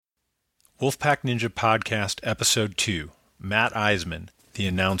Wolfpack Ninja Podcast, Episode 2, Matt Iseman, the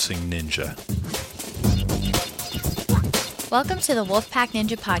Announcing Ninja. Welcome to the Wolfpack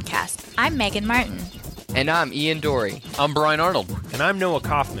Ninja Podcast. I'm Megan Martin. And I'm Ian Dory. I'm Brian Arnold. And I'm Noah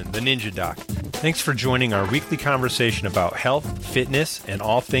Kaufman, the Ninja Doc. Thanks for joining our weekly conversation about health, fitness, and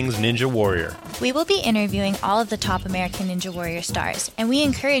all things Ninja Warrior. We will be interviewing all of the top American Ninja Warrior stars, and we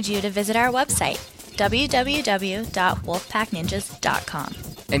encourage you to visit our website, www.wolfpackninjas.com.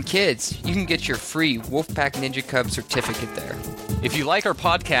 And kids, you can get your free Wolfpack Ninja Cub certificate there. If you like our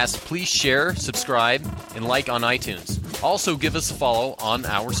podcast, please share, subscribe, and like on iTunes. Also, give us a follow on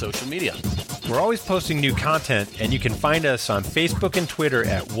our social media. We're always posting new content, and you can find us on Facebook and Twitter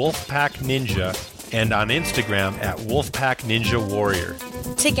at Wolfpack Ninja and on Instagram at Wolfpack Ninja Warrior.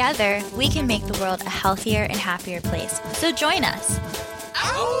 Together, we can make the world a healthier and happier place. So join us.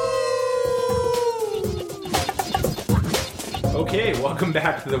 Okay, welcome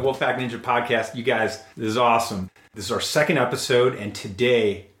back to the Wolfpack Ninja Podcast. You guys, this is awesome. This is our second episode, and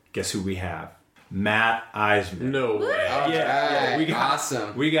today, guess who we have? Matt Iseman. No way. Yeah, we got,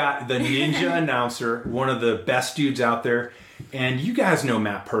 awesome. We got the Ninja announcer, one of the best dudes out there. And you guys know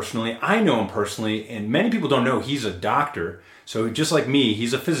Matt personally. I know him personally, and many people don't know he's a doctor. So just like me,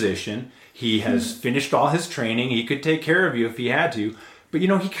 he's a physician. He has finished all his training. He could take care of you if he had to. But, you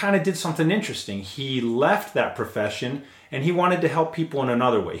know, he kind of did something interesting. He left that profession, and he wanted to help people in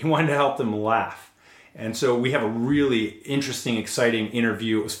another way. He wanted to help them laugh. And so we have a really interesting, exciting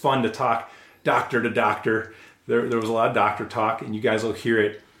interview. It was fun to talk doctor to doctor. There was a lot of doctor talk, and you guys will hear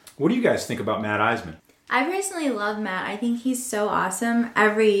it. What do you guys think about Matt Iseman? I personally love Matt. I think he's so awesome.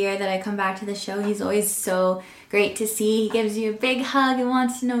 Every year that I come back to the show, he's always so great to see. He gives you a big hug and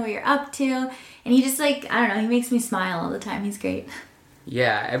wants to know what you're up to. And he just he makes me smile all the time. He's great.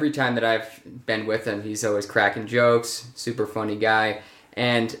 Yeah, every time that I've been with him, he's always cracking jokes, super funny guy.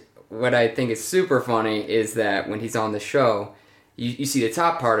 And what I think is super funny is that when he's on the show, you see the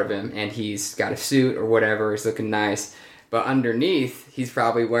top part of him, and he's got a suit or whatever, he's looking nice. But underneath, he's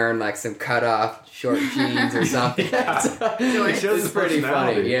probably wearing like some cut-off short jeans or something. It's pretty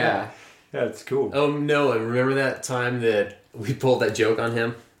funny, yeah. Yeah, it's cool. Oh, Noah, remember that time that we pulled that joke on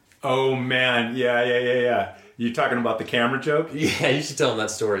him? Oh, man. Yeah. You talking about the camera joke? Yeah, you should tell him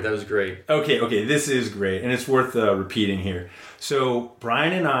that story. That was great. Okay, this is great, and it's worth repeating here. So,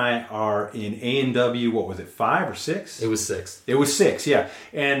 Brian and I are in A&W, what was it, 5 or 6? It was 6. It was 6, yeah.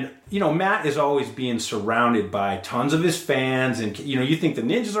 And, you know, Matt is always being surrounded by tons of his fans, and, you know, you think the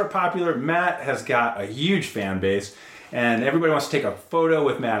ninjas are popular. Matt has got a huge fan base, and everybody wants to take a photo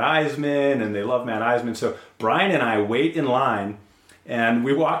with Matt Iseman, and they love Matt Iseman. So, Brian and I wait in line, and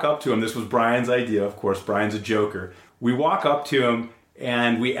we walk up to him. This was Brian's idea, of course. Brian's a joker. We walk up to him,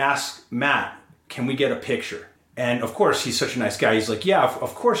 and we ask Matt, can we get a picture? And, of course, he's such a nice guy. He's like, yeah,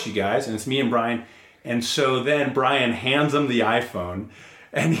 of course, you guys. And it's me and Brian. And so then Brian hands him the iPhone,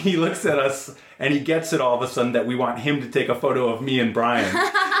 and he looks at us, and he gets it all of a sudden that we want him to take a photo of me and Brian.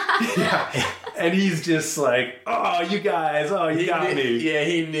 Yeah. And he's just like, oh, you guys, you got me. Yeah,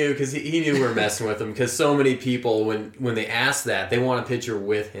 he knew, because he knew we were messing with him, because so many people, when they ask that, they want a picture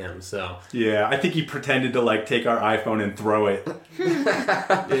with him, so. Yeah, I think he pretended to, like, take our iPhone and throw it.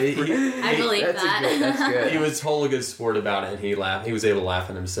 I believe that. That's good. He was totally good sport about it, and he laughed. He was able to laugh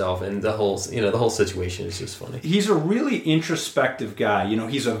at himself, and the whole situation is just funny. He's a really introspective guy. You know,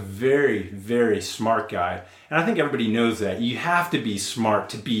 he's a very, very smart guy. And I think everybody knows that. You have to be smart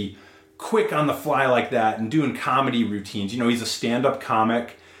to be quick on the fly like that and doing comedy routines. You know, he's a stand-up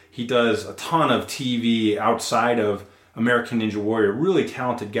comic. He does a ton of TV outside of American Ninja Warrior. Really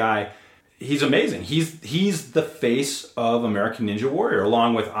talented guy. He's amazing. He's the face of American Ninja Warrior,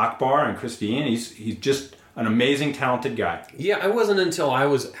 along with Akbar and Christine. He's just an amazing, talented guy. Yeah, it wasn't until I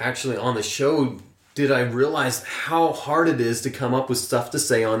was actually on the show did I realize how hard it is to come up with stuff to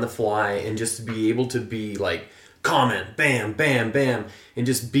say on the fly and just to be able to be like, comment, bam, bam, bam, and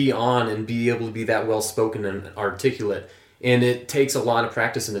just be on and be able to be that well-spoken and articulate. And it takes a lot of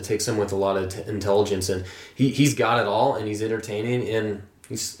practice, and it takes someone with a lot of intelligence, and he's got it all, and he's entertaining, and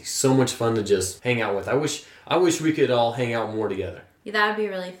he's so much fun to just hang out with. I wish we could all hang out more together. Yeah, that would be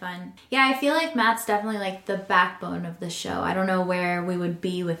really fun. Yeah, I feel like Matt's definitely like the backbone of the show. I don't know where we would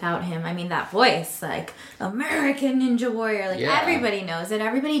be without him. I mean, that voice, like, American Ninja Warrior, like, everybody knows it,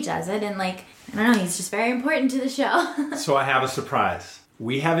 everybody does it, and like, I don't know, he's just very important to the show. So I have a surprise.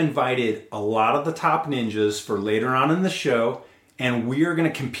 We have invited a lot of the top ninjas for later on in the show, and we are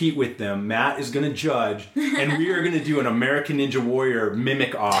going to compete with them. Matt is going to judge, and we are going to do an American Ninja Warrior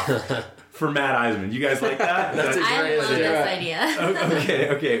mimic off for Matt Iseman. You guys like that? That's a great I love this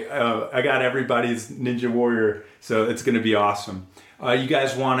idea. Okay. I got everybody's Ninja Warrior, so it's going to be awesome. You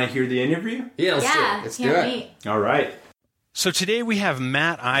guys want to hear the interview? Yeah, let's do it. Let's can't do it. wait. All right. So today we have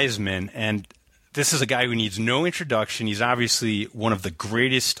Matt Iseman, and this is a guy who needs no introduction. He's obviously one of the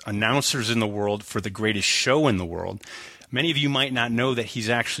greatest announcers in the world for the greatest show in the world. Many of you might not know that he's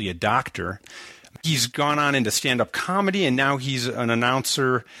actually a doctor. He's gone on into stand-up comedy, and now he's an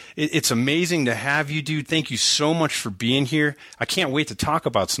announcer. It's amazing to have you, dude. Thank you so much for being here. I can't wait to talk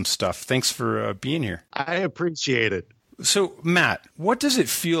about some stuff. Thanks for being here. I appreciate it. So, Matt, what does it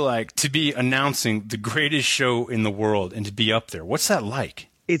feel like to be announcing the greatest show in the world and to be up there? What's that like?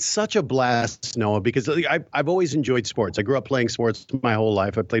 It's such a blast, Noah, because I've always enjoyed sports. I grew up playing sports my whole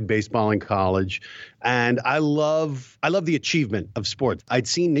life. I played baseball in college, and I love the achievement of sports. I'd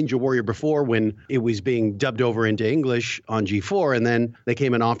seen Ninja Warrior before when it was being dubbed over into English on G4, and then they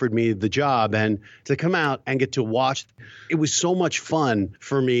came and offered me the job, and to come out and get to watch, it was so much fun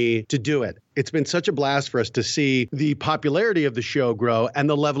for me to do it. It's been such a blast for us to see the popularity of the show grow and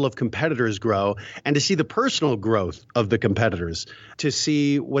the level of competitors grow, and to see the personal growth of the competitors, to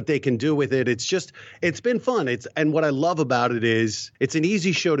see what they can do with it. It's been fun. And what I love about it is it's an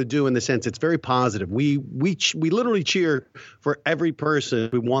easy show to do in the sense it's very positive. We literally cheer for every person.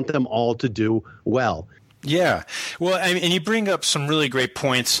 We want them all to do well. Yeah. Well, and you bring up some really great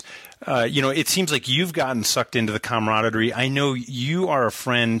points. It seems like you've gotten sucked into the camaraderie. I know you are a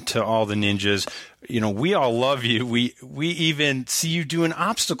friend to all the ninjas. We all love you. We even see you doing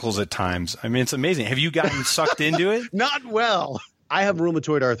obstacles at times. I mean, it's amazing. Have you gotten sucked into it? Not well. I have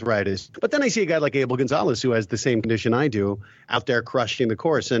rheumatoid arthritis, but then I see a guy like Abel Gonzalez who has the same condition I do out there crushing the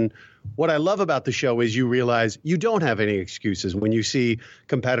course. And what I love about the show is you realize you don't have any excuses when you see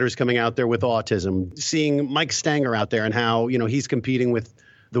competitors coming out there with autism, seeing Mike Stanger out there and how, he's competing with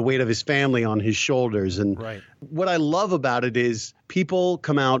the weight of his family on his shoulders. And right. What I love about it is people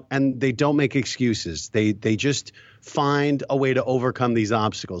come out and they don't make excuses. They just find a way to overcome these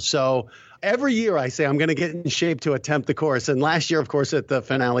obstacles. So every year I say I'm going to get in shape to attempt the course. And last year, of course, at the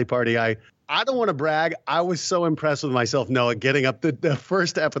finale party, I don't want to brag. I was so impressed with myself, Noah, getting up the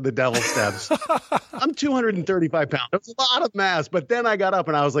first step of the devil steps. I'm 235 pounds. It was a lot of mass. But then I got up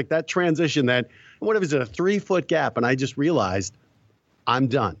and I was like, that transition, what is it, a 3-foot gap? And I just realized I'm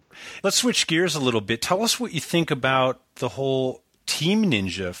done. Let's switch gears a little bit. Tell us what you think about the whole Team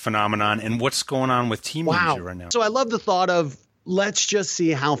Ninja phenomenon and what's going on with Team Ninja right now. So I love the thought of let's just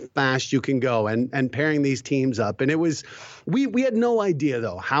see how fast you can go and pairing these teams up. And it was, we had no idea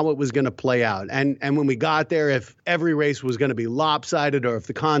though how it was going to play out. And when we got there, if every race was going to be lopsided or if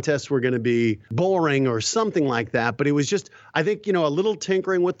the contests were going to be boring or something like that. But it was just, I think, a little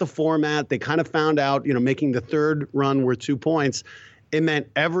tinkering with the format. They kind of found out, making the third run worth 2 points. It meant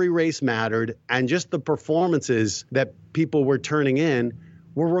every race mattered, and just the performances that people were turning in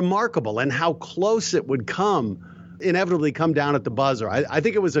were remarkable, and how close it would inevitably come down at the buzzer. I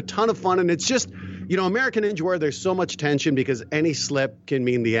think it was a ton of fun, and it's just, American Ninja Warrior, there's so much tension because any slip can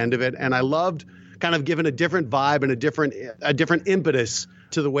mean the end of it, and I loved kind of giving a different vibe and a different impetus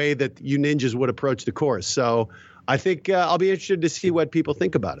to the way that you ninjas would approach the course. So I think I'll be interested to see what people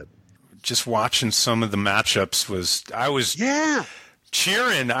think about it. Just watching some of the matchups I was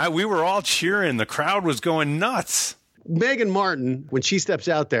cheering. We were all cheering. The crowd was going nuts. Megan Martin, when she steps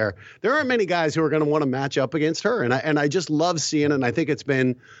out there aren't many guys who are going to want to match up against her. And I just love seeing it. And I think it's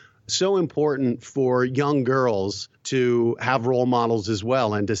been so important for young girls to have role models as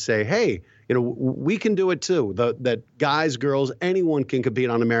well and to say, hey, we can do it too. That guys, girls, anyone can compete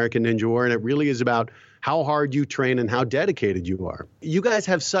on American Ninja Warrior. And it really is about how hard you train and how dedicated you are. You guys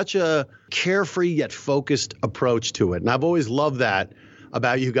have such a carefree yet focused approach to it. And I've always loved that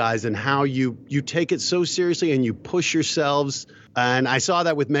about you guys and how you take it so seriously and you push yourselves. And I saw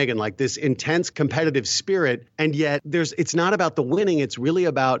that with Megan, like this intense competitive spirit. And yet it's not about the winning. It's really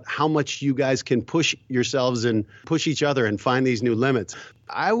about how much you guys can push yourselves and push each other and find these new limits.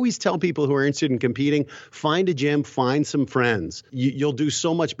 I always tell people who are interested in competing, find a gym, find some friends. You'll do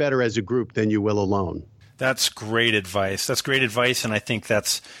so much better as a group than you will alone. That's great advice. And I think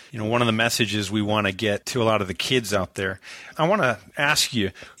that's, one of the messages we want to get to a lot of the kids out there. I want to ask you,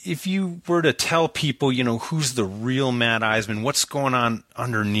 if you were to tell people, who's the real Matt Iseman, what's going on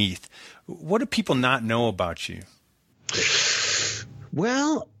underneath, what do people not know about you?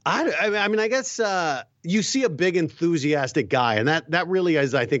 Well, I guess you see a big enthusiastic guy, and that really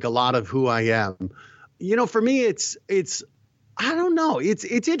is, I think, a lot of who I am. For me, it's I don't know. It's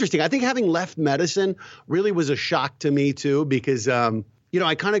interesting. I think having left medicine really was a shock to me too, because I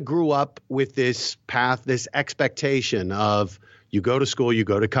kind of grew up with this path, this expectation of you go to school, you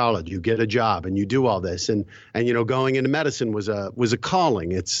go to college, you get a job, and you do all this, and going into medicine was a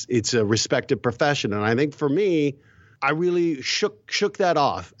calling. It's a respected profession, and I think for me, I really shook that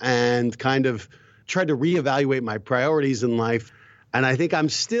off and kind of tried to reevaluate my priorities in life. And I think I'm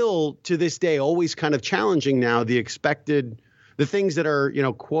still, to this day, always kind of challenging now the things that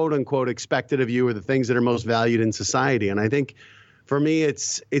are, quote unquote expected of you, or the things that are most valued in society. And I think for me,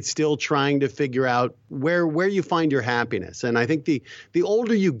 it's still trying to figure out where you find your happiness. And I think the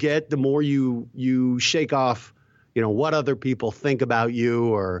older you get, the more you shake off, what other people think about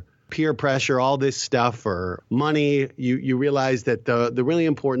you, or peer pressure, all this stuff, or money. You realize that the really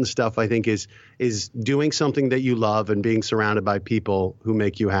important stuff, I think, is doing something that you love and being surrounded by people who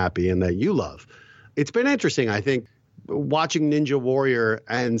make you happy and that you love. It's been interesting, I think, watching Ninja Warrior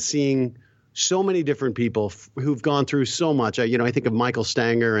and seeing so many different people who've gone through so much. I think of Michael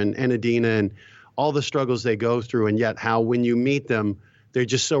Stanger and Enadina and all the struggles they go through, and yet how when you meet them, they're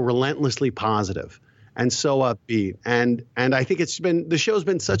just so relentlessly positive and so upbeat. And I think the show's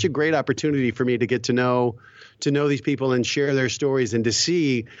been such a great opportunity for me to get to know these people and share their stories, and to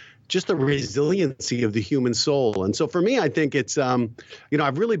see just the resiliency of the human soul. And so for me, I think it's,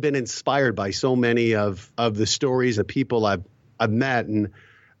 I've really been inspired by so many of the stories of people I've met. And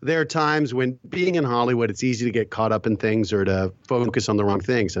there are times when, being in Hollywood, it's easy to get caught up in things or to focus on the wrong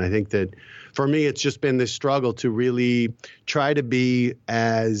things. And I think that for me, it's just been this struggle to really try to be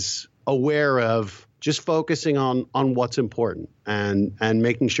as aware of just focusing on what's important and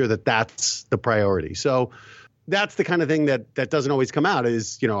making sure that that's the priority. So that's the kind of thing that doesn't always come out.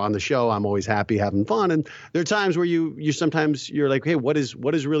 Is, on the show, I'm always happy, having fun. And there are times where you sometimes you're like, hey, what is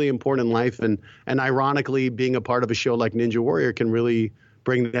really important in life? And ironically, being a part of a show like Ninja Warrior can really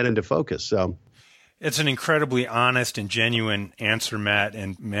bring that into focus. So it's an incredibly honest and genuine answer, Matt.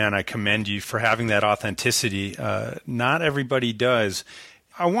 And man, I commend you for having that authenticity. Not everybody does.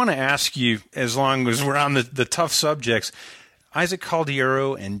 I want to ask you, as long as we're on the tough subjects, Isaac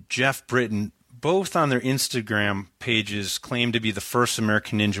Caldiero and Jeff Britton, both on their Instagram pages, claim to be the first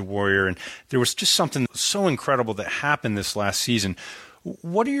American Ninja Warrior. And there was just something so incredible that happened this last season.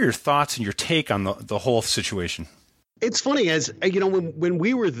 What are your thoughts and your take on the whole situation? It's funny, as when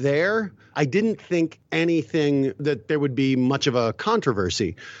we were there, I didn't think anything that there would be much of a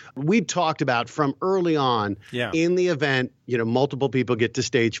controversy. We talked about from early on in the event, multiple people get to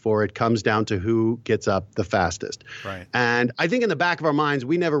stage 4. It comes down to who gets up the fastest. Right. And I think in the back of our minds,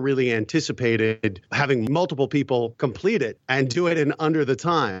 we never really anticipated having multiple people complete it and do it in under the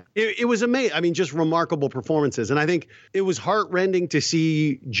time. It was amazing. I mean, just remarkable performances. And I think it was heartrending to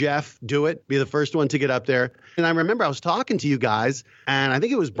see Jeff do it, be the first one to get up there. And I remember I was talking to you guys, and I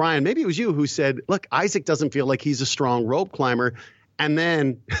think it was Brian, maybe it was you, who said, look, Isaac doesn't feel like he's a strong rope climber. And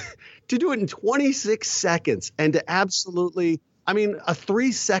then to do it in 26 seconds and to absolutely, a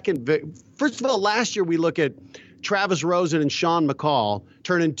 3-second, first of all, last year we look at Travis Rosen and Sean McCall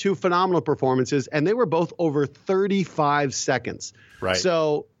turn in 2 phenomenal performances, and they were both over 35 seconds. Right.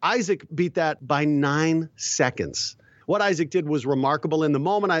 So Isaac beat that by 9 seconds. What Isaac did was remarkable. In the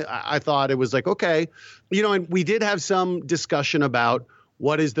moment, I thought it was like, okay, and we did have some discussion about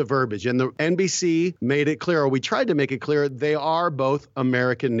what is the verbiage. And the NBC made it clear, or we tried to make it clear, they are both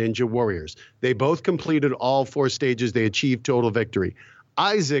American Ninja Warriors. They both completed all 4 stages. They achieved total victory.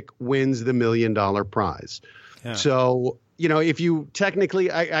 Isaac wins the $1 million prize. Yeah. So, if you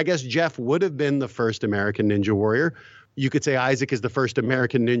technically, I guess Jeff would have been the first American Ninja Warrior. You could say Isaac is the first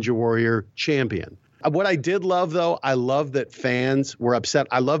American Ninja Warrior champion. What I did love, though, I love that fans were upset.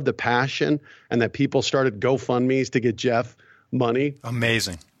 I love the passion and that people started GoFundMes to get Jeff money.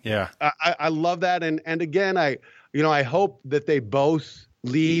 Amazing. Yeah. I love that. And again, I hope that they both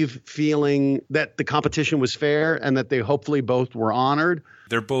leave feeling that the competition was fair and that they hopefully both were honored.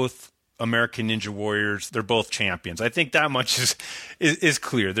 They're both American Ninja Warriors. They're both champions. I think that much is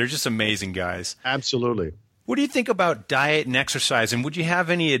clear. They're just amazing guys. Absolutely. What do you think about diet and exercise? And would you have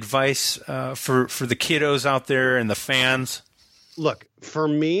any advice for the kiddos out there and the fans? Look, for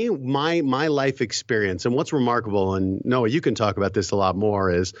me, my life experience, and what's remarkable, and Noah, you can talk about this a lot more,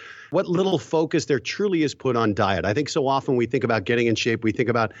 is what little focus there truly is put on diet. I think so often we think about getting in shape, we think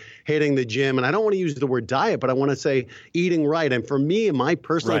about hitting the gym, and I don't want to use the word diet, but I want to say eating right. And for me, my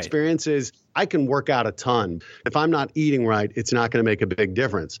personal experience is I can work out a ton. If I'm not eating right, it's not going to make a big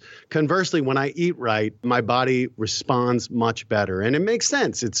difference. Conversely, when I eat right, my body responds much better. And it makes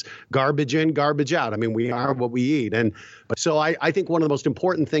sense. It's garbage in, garbage out. We are what we eat. So I think one of the most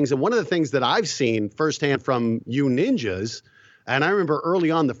important things, and one of the things that I've seen firsthand from you ninjas, and I remember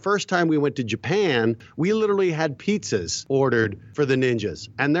early on, the first time we went to Japan, we literally had pizzas ordered for the ninjas.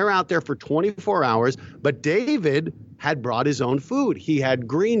 And they're out there for 24 hours. But David had brought his own food. He had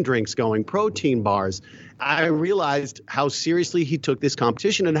green drinks going, protein bars. I realized how seriously he took this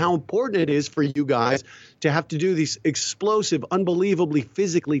competition and how important it is for you guys to have to do these explosive, unbelievably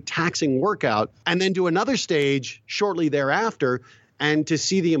physically taxing workout and then do another stage shortly thereafter and to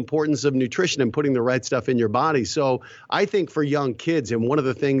see the importance of nutrition and putting the right stuff in your body. So I think for young kids, and one of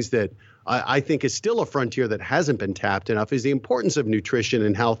the things that I think is still a frontier that hasn't been tapped enough is the importance of nutrition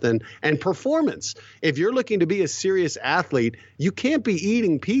and health and performance. If you're looking to be a serious athlete, you can't be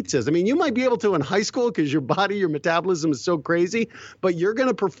eating pizzas. I mean, you might be able to in high school because your body, your metabolism is so crazy, but you're going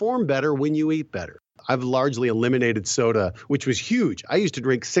to perform better when you eat better. I've largely eliminated soda, which was huge. I used to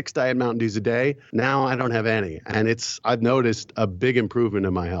drink 6 Diet Mountain Dews a day. Now I don't have any. And I've noticed a big improvement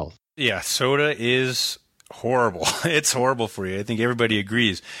in my health. Yeah, soda is horrible. It's horrible for you. I think everybody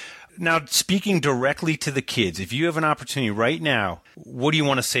agrees. Now, speaking directly to the kids, if you have an opportunity right now, what do you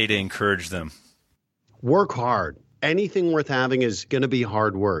want to say to encourage them? Work hard. Anything worth having is going to be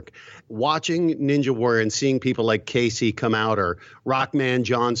hard work. Watching Ninja Warrior and seeing people like Casey come out, or Rockman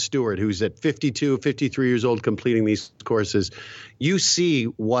John Stewart, who's at 52, 53 years old completing these courses, you see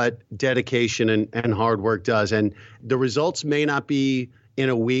what dedication and hard work does. And the results may not be in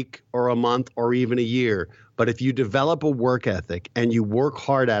a week or a month or even a year, but if you develop a work ethic and you work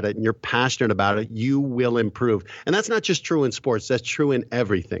hard at it and you're passionate about it, you will improve. And that's not just true in sports, that's true in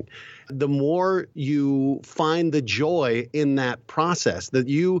everything. The more you find the joy in that process, that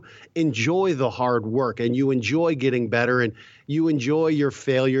you enjoy the hard work and you enjoy getting better and you enjoy your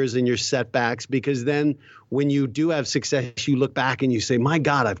failures and your setbacks, because then when you do have success, you look back and you say, my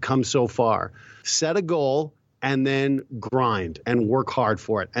God, I've come so far. Set a goal and then grind and work hard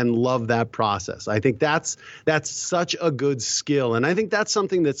for it and love that process. I think that's such a good skill. And I think that's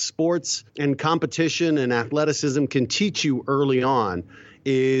something that sports and competition and athleticism can teach you early on,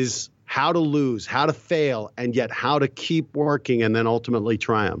 is how to lose, how to fail, and yet how to keep working and then ultimately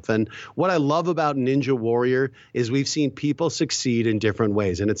triumph. And what I love about Ninja Warrior is we've seen people succeed in different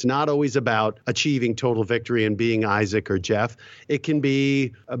ways. And it's not always about achieving total victory and being Isaac or Jeff. It can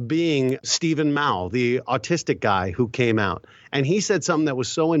be being Stephen Mao, the autistic guy who came out. And he said something that was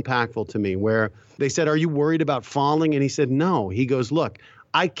so impactful to me, where they said, are you worried about falling? And he said, no. He goes, look,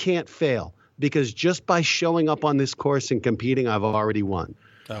 I can't fail, because just by showing up on this course and competing, I've already won.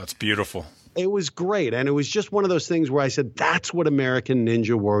 Oh, it's beautiful. It was great. And it was just one of those things where I said, that's what American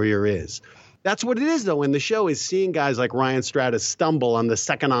Ninja Warrior is. That's what it is, though, in the show, is seeing guys like Ryan Stratus stumble on the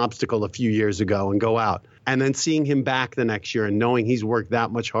second obstacle a few years ago and go out, and then seeing him back the next year and knowing he's worked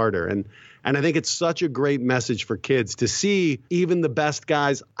that much harder. And I think it's such a great message for kids to see even the best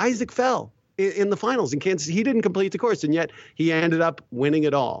guys. Isaac fell in the finals in Kansas. He didn't complete the course, and yet he ended up winning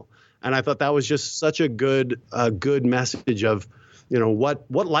it all. And I thought that was just such a good message of, you know, what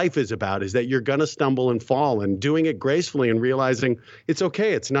life is about, is that you're going to stumble and fall, and doing it gracefully and realizing it's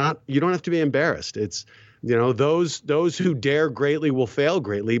okay. It's not, you don't have to be embarrassed. It's, you know, those who dare greatly will fail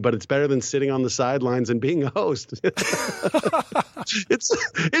greatly, but it's better than sitting on the sidelines and being a host.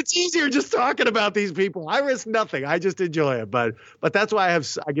 It's easier just talking about these people. I risk nothing. I just enjoy it. But that's why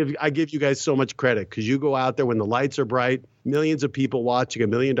I give you guys so much credit, because you go out there when the lights are bright, millions of people watching, $1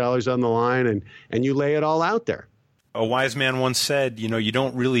 million on the line, and you lay it all out there. A wise man once said, you know, you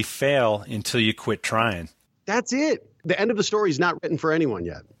don't really fail until you quit trying. That's it. The end of the story is not written for anyone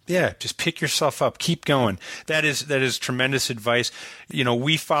yet. Yeah, just pick yourself up. Keep going. That is tremendous advice. You know,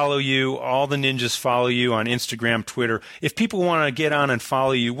 we follow you. All the ninjas follow you on Instagram, Twitter. If people want to get on and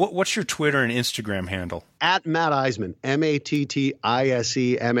follow you, what's your Twitter and Instagram handle? At Matt Iseman, MattiSeman.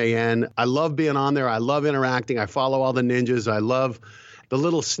 I love being on there. I love interacting. I follow all the ninjas. I love the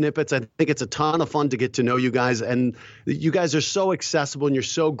little snippets. I think it's a ton of fun to get to know you guys. And you guys are so accessible and you're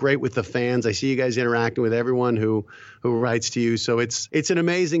so great with the fans. I see you guys interacting with everyone who writes to you. So it's an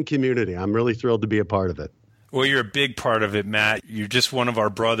amazing community. I'm really thrilled to be a part of it. Well, you're a big part of it, Matt. You're just one of our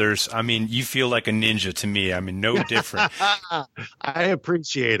brothers. I mean, you feel like a ninja to me. I mean, no different. I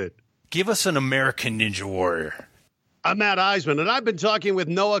appreciate it. Give us an American Ninja Warrior. I'm Matt Iseman, and I've been talking with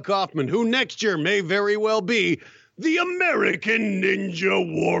Noah Kaufman, who next year may very well be the American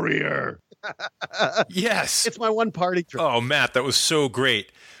Ninja Warrior. Yes. It's my one party trick. Oh, Matt, that was so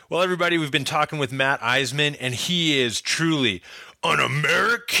great. Well, everybody, we've been talking with Matt Iseman, and he is truly an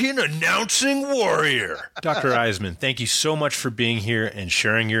American announcing warrior. Dr. Iseman, thank you so much for being here and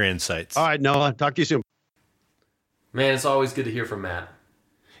sharing your insights. All right, Noah, talk to you soon. Man, it's always good to hear from Matt.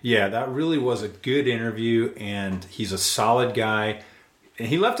 Yeah, that really was a good interview, and he's a solid guy. And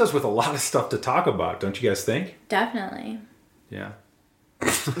he left us with a lot of stuff to talk about, don't you guys think? Definitely. Yeah.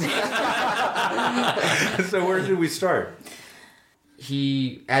 So where should we start? As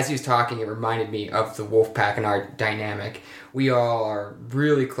he was talking, it reminded me of the Wolfpack and our dynamic. We all are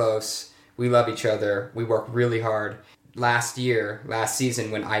really close. We love each other. We work really hard. Last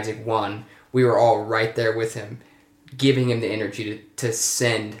season when Isaac won, we were all right there with him, giving him the energy to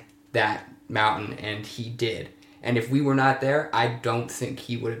send that mountain, and he did. And if we were not there, I don't think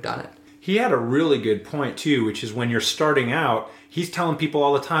he would have done it. He had a really good point too, which is when you're starting out, he's telling people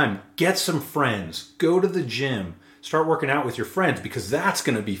all the time, get some friends, go to the gym, start working out with your friends, because that's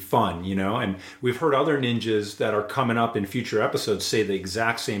going to be fun, you know? And we've heard other ninjas that are coming up in future episodes say the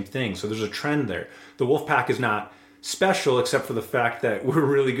exact same thing. So there's a trend there. The Wolfpack is not special except for the fact that we're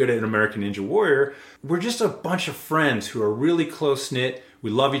really good at an American Ninja Warrior. We're just a bunch of friends who are really close-knit. We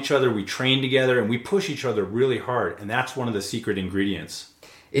love each other, we train together, and we push each other really hard. And that's one of the secret ingredients.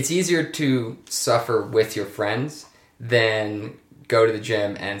 It's easier to suffer with your friends than go to the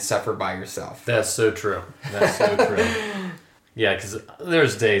gym and suffer by yourself. That's so true. That's so true. Yeah, because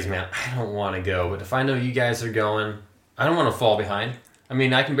there's days, man, I don't want to go. But if I know you guys are going, I don't want to fall behind. I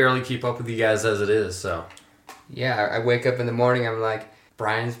mean, I can barely keep up with you guys as it is, so... Yeah, I wake up in the morning, I'm like,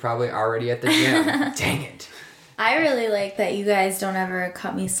 Brian's probably already at the gym. Dang it. I really like that you guys don't ever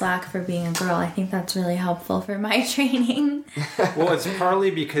cut me slack for being a girl. I think that's really helpful for my training. Well, it's partly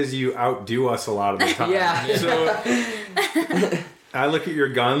because you outdo us a lot of the time. Yeah. So I look at your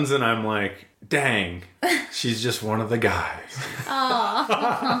guns and I'm like, dang, she's just one of the guys.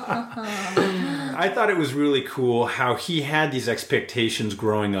 I thought it was really cool how he had these expectations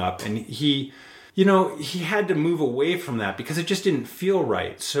growing up, and he had to move away from that because it just didn't feel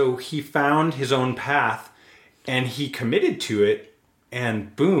right. So he found his own path and he committed to it,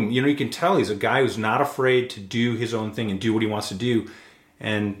 and boom, you can tell he's a guy who's not afraid to do his own thing and do what he wants to do.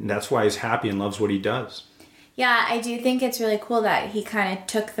 And that's why he's happy and loves what he does. Yeah, I do think it's really cool that he kind of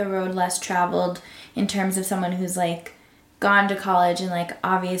took the road less traveled in terms of someone who's like gone to college, and like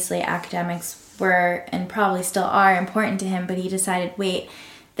obviously academics were and probably still are important to him, but he decided, wait,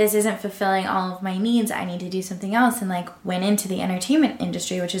 this isn't fulfilling all of my needs, I need to do something else, and like went into the entertainment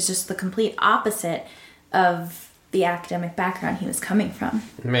industry, which is just the complete opposite of the academic background he was coming from.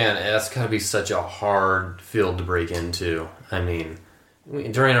 Man, that's gotta be such a hard field to break into. I mean,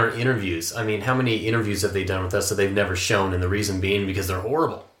 during our interviews, how many interviews have they done with us that they've never shown, and the reason being because they're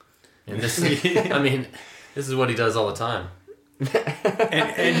horrible. And this is, this is what he does all the time.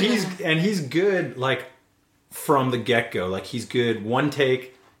 and he's good, like, from the get-go. Like, he's good one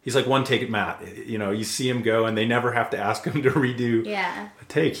take. He's like one take at Matt. You see him go, and they never have to ask him to redo a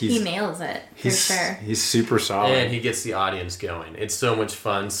take. He nails it, for sure. He's super solid. And he gets the audience going. It's so much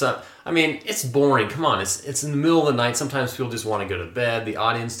fun. So, it's boring. Come on, it's in the middle of the night. Sometimes people just want to go to bed. The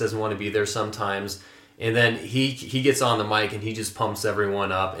audience doesn't want to be there sometimes. And then he gets on the mic, and he just pumps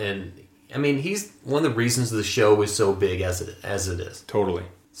everyone up. And, he's one of the reasons the show is so big as it is. Totally.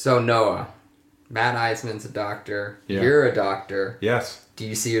 So, Noah, Matt Iseman's a doctor. Yeah. You're a doctor. Yes. Do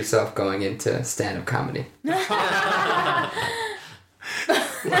you see yourself going into stand-up comedy?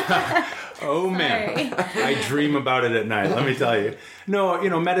 Oh, man. I dream about it at night, let me tell you. No,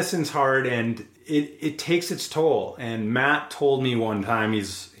 medicine's hard, and it takes its toll. And Matt told me one time,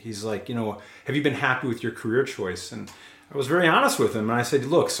 he's like, have you been happy with your career choice? And I was very honest with him, and I said,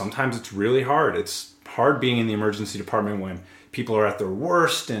 look, sometimes it's really hard. It's hard being in the emergency department when people are at their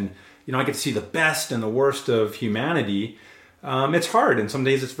worst, and I get to see the best and the worst of humanity. It's hard, and some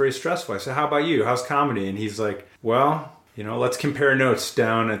days it's very stressful. I said, how about you? How's comedy? And he's like, well, let's compare notes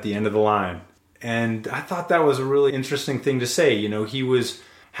down at the end of the line. And I thought that was a really interesting thing to say. He was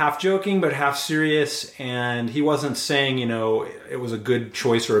half joking but half serious, and he wasn't saying, it was a good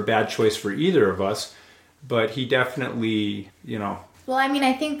choice or a bad choice for either of us, but he definitely, Well,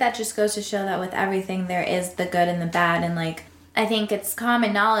 I think that just goes to show that with everything there is the good and the bad, and like I think it's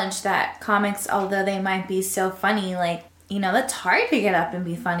common knowledge that comics, although they might be so funny, like, that's hard to get up and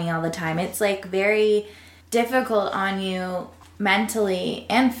be funny all the time. It's like very difficult on you mentally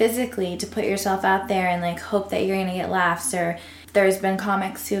and physically to put yourself out there and like hope that you're going to get laughs. Or there's been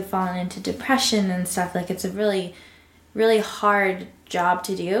comics who have fallen into depression and stuff. Like, it's a really, really hard job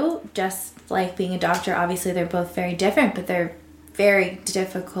to do. Just like being a doctor, obviously they're both very different, but they're very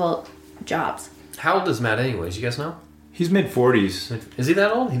difficult jobs. How old is Matt anyways? You guys know? He's mid-40s. Is he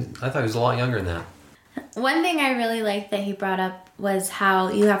that old? I thought he was a lot younger than that. One thing I really liked that he brought up was how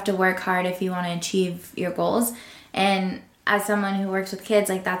you have to work hard if you want to achieve your goals. And as someone who works with kids,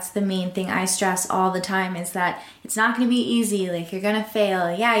 like, that's the main thing I stress all the time, is that it's not going to be easy. Like, you're going to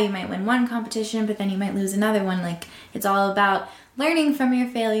fail. Yeah, you might win one competition, but then you might lose another one. Like, it's all about learning from your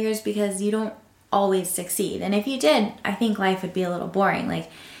failures, because you don't always succeed. And if you did, I think life would be a little boring. Like,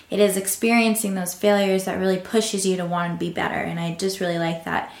 it is experiencing those failures that really pushes you to want to be better. And I just really like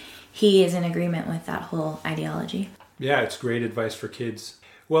that he is in agreement with that whole ideology. Yeah, it's great advice for kids.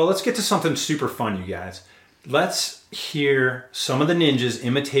 Well, let's get to something super fun, you guys. let's hear some of the ninjas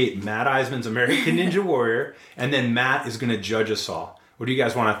imitate Matt Iseman's American Ninja Warrior, and then Matt is going to judge us all. What do you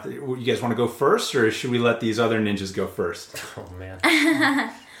guys want to? You guys want to go first, or should we let these other ninjas go first? Oh man,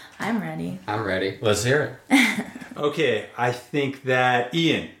 I'm ready. I'm ready. let's hear it. Okay, I think that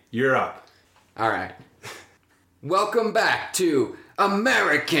Ian, you're up. All right. Welcome back to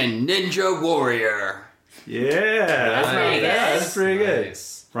American Ninja Warrior. Yeah, that's pretty good.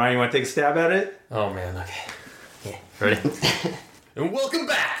 Nice. Brian, you want to take a stab at it? Oh man, okay. Yeah, ready? And welcome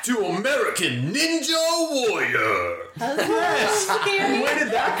back to American Ninja Warrior. Where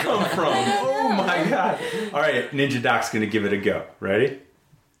did that come from? Oh my god. All right, Ninja Doc's going to give it a go. Ready?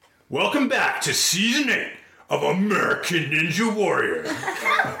 Welcome back to Season 8 of American Ninja Warrior.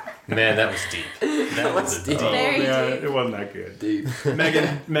 Man, that was deep. That was deep. Very deep. It wasn't that good. Deep.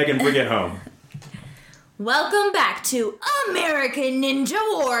 Megan, bring it home. Welcome back to American Ninja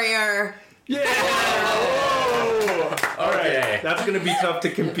Warrior. Yeah! Whoa! All right, that's going to be tough to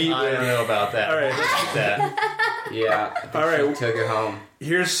compete I with. don't know about that. All right. That. Yeah. All right. She took it home.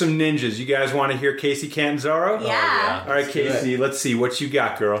 Here's some ninjas. You guys want to hear Casey Catanzaro? Yeah. All right, Casey, let's see. What you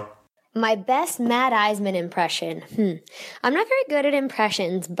got, girl? My best Matt Iseman impression. I'm not very good at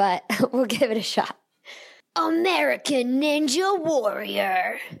impressions, but we'll give it a shot. American Ninja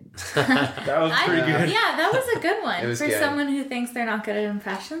Warrior. That was pretty good. Yeah, that was a good one. It was For good. someone who thinks they're not good at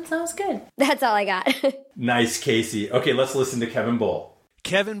impressions, that was good. That's all I got. Nice, Casey. Okay, let's listen to Kevin Bull.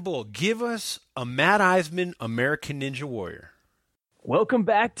 Kevin Bull, give us a Matt Iseman American Ninja Warrior. Welcome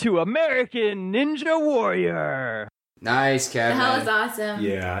back to American Ninja Warrior. Nice, Kevin. That was awesome.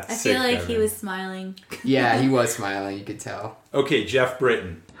 Yeah, I sick, feel like Kevin. he was smiling. Yeah, he was smiling. You could tell. Okay, Jeff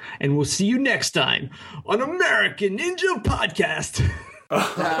Britton. And we'll see you next time on American Ninja Podcast.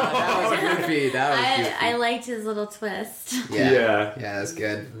 That was goofy. That was goofy. I liked his little twist. Yeah. Yeah, that's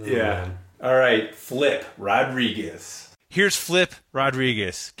good. Yeah. All right, Flip Rodriguez. Here's Flip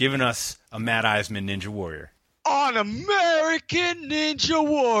Rodriguez giving us a Matt Iseman Ninja Warrior. On American Ninja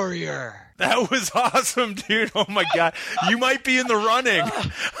Warrior. That was awesome, dude. Oh my god. You might be in the running.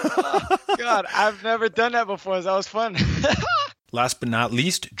 God, I've never done that before. That was fun. Last but not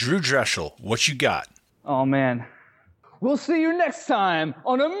least, Drew Dreschel. What you got? Oh, man. We'll see you next time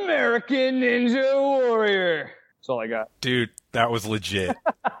on American Ninja Warrior. That's all I got. Dude, that was legit.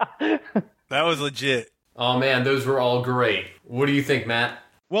 That was legit. Oh man, those were all great. What do you think, Matt?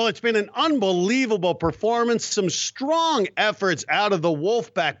 Well, it's been an unbelievable performance, some strong efforts out of the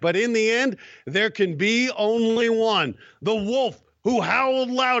Wolfpack, but in the end, there can be only one. The wolf who howled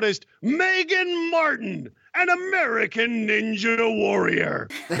loudest, Megan Martin, an American Ninja Warrior.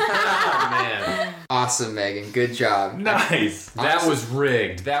 Oh man, Awesome, Megan. Good job. Nice. that was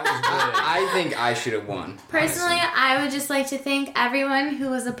rigged. That was rigged. I think I should have won. Personally, honestly. I would just like to thank everyone who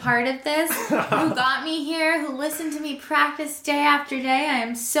was a part of this, who got me here, who listened to me practice day after day. I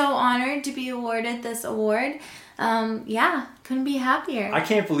am so honored to be awarded this award. Yeah, couldn't be happier. I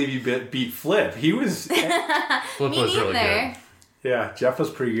can't believe you beat Flip. He was... Flip me was really neither. good. Yeah, Jeff was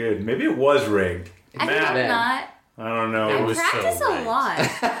pretty good. Maybe it was rigged. I Matt, hope not. I don't know. It was so Practice a rigged. lot.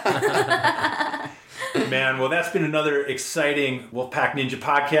 Man, well, that's been another exciting Wolfpack Ninja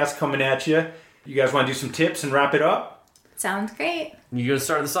podcast coming at you. You guys want to do some tips and wrap it up? Sounds great. You gonna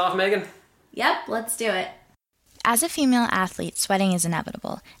start this off, Megan? Yep, let's do it. As a female athlete, sweating is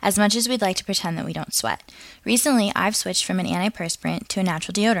inevitable, as much as we'd like to pretend that we don't sweat. Recently, I've switched from an antiperspirant to a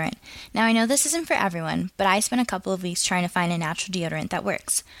natural deodorant. Now, I know this isn't for everyone, but I spent a couple of weeks trying to find a natural deodorant that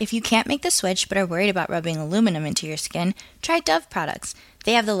works. If you can't make the switch but are worried about rubbing aluminum into your skin, try Dove products.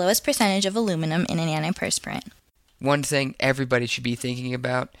 They have the lowest percentage of aluminum in an antiperspirant. One thing everybody should be thinking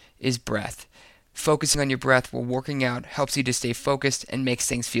about is breath. Focusing on your breath while working out helps you to stay focused and makes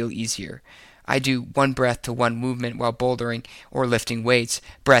things feel easier. I do one breath to one movement while bouldering or lifting weights.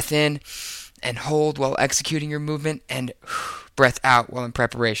 Breath in and hold while executing your movement, and breath out while in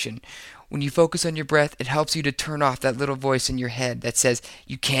preparation. When you focus on your breath, it helps you to turn off that little voice in your head that says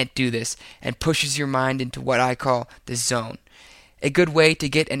you can't do this and pushes your mind into what I call the zone. A good way to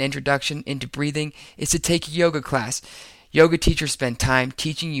get an introduction into breathing is to take a yoga class. Yoga teachers spend time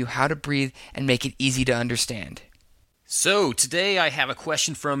teaching you how to breathe and make it easy to understand. So, today I have a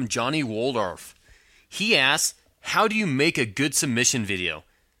question from Johnny Waldorf. He asks, how do you make a good submission video?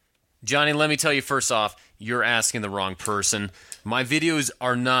 Johnny, let me tell you first off, you're asking the wrong person. My videos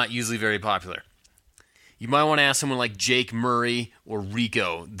are not usually very popular. You might want to ask someone like Jake Murray or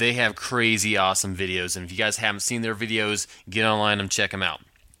Rico. They have crazy awesome videos, and if you guys haven't seen their videos, get online and check them out.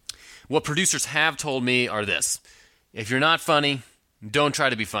 What producers have told me are this. If you're not funny, don't try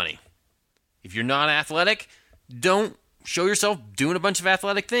to be funny. If you're not athletic, don't show yourself doing a bunch of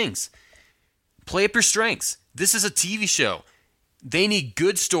athletic things. Play up your strengths. This is a TV show. They need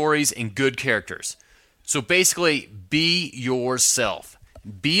good stories and good characters. So basically, be yourself.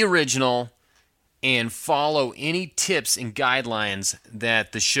 Be original and follow any tips and guidelines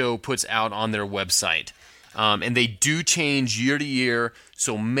that the show puts out on their website. And they do change year to year,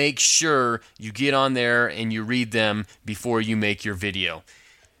 so make sure you get on there and you read them before you make your video.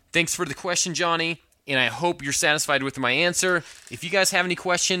 Thanks for the question, Johnny, and I hope you're satisfied with my answer. If you guys have any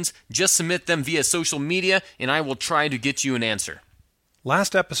questions, just submit them via social media, and I will try to get you an answer.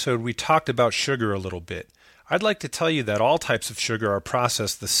 Last episode, we talked about sugar a little bit. I'd like to tell you that all types of sugar are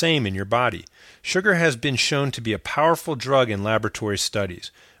processed the same in your body. Sugar has been shown to be a powerful drug in laboratory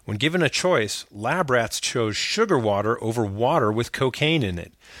studies. When given a choice, lab rats chose sugar water over water with cocaine in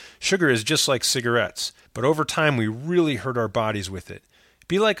it. Sugar is just like cigarettes, but over time we really hurt our bodies with it.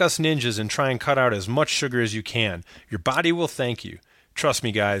 Be like us ninjas and try and cut out as much sugar as you can. Your body will thank you. Trust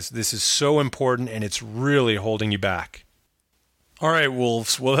me, guys, this is so important and it's really holding you back. All right,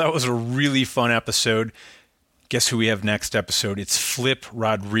 Wolves. Well, that was a really fun episode. Guess who we have next episode? It's Flip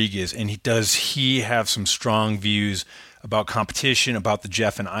Rodriguez, and he have some strong views about competition, about the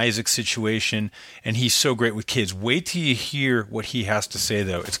Jeff and Isaac situation, and he's so great with kids. Wait till you hear what he has to say,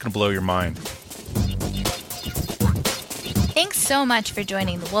 though. It's going to blow your mind. Thanks so much for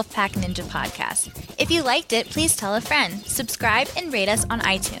joining the Wolfpack Ninja podcast. If you liked it, please tell a friend, subscribe, and rate us on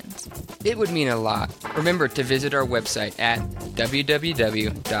iTunes. It would mean a lot. Remember to visit our website at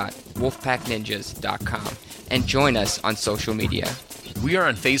www.wolfpackninjas.com and join us on social media. We are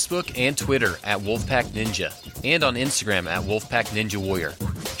on Facebook and Twitter at Wolfpack Ninja and on Instagram at Wolfpack Ninja Warrior.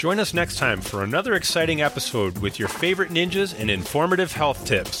 Join us next time for another exciting episode with your favorite ninjas and informative health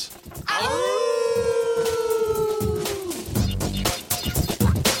tips.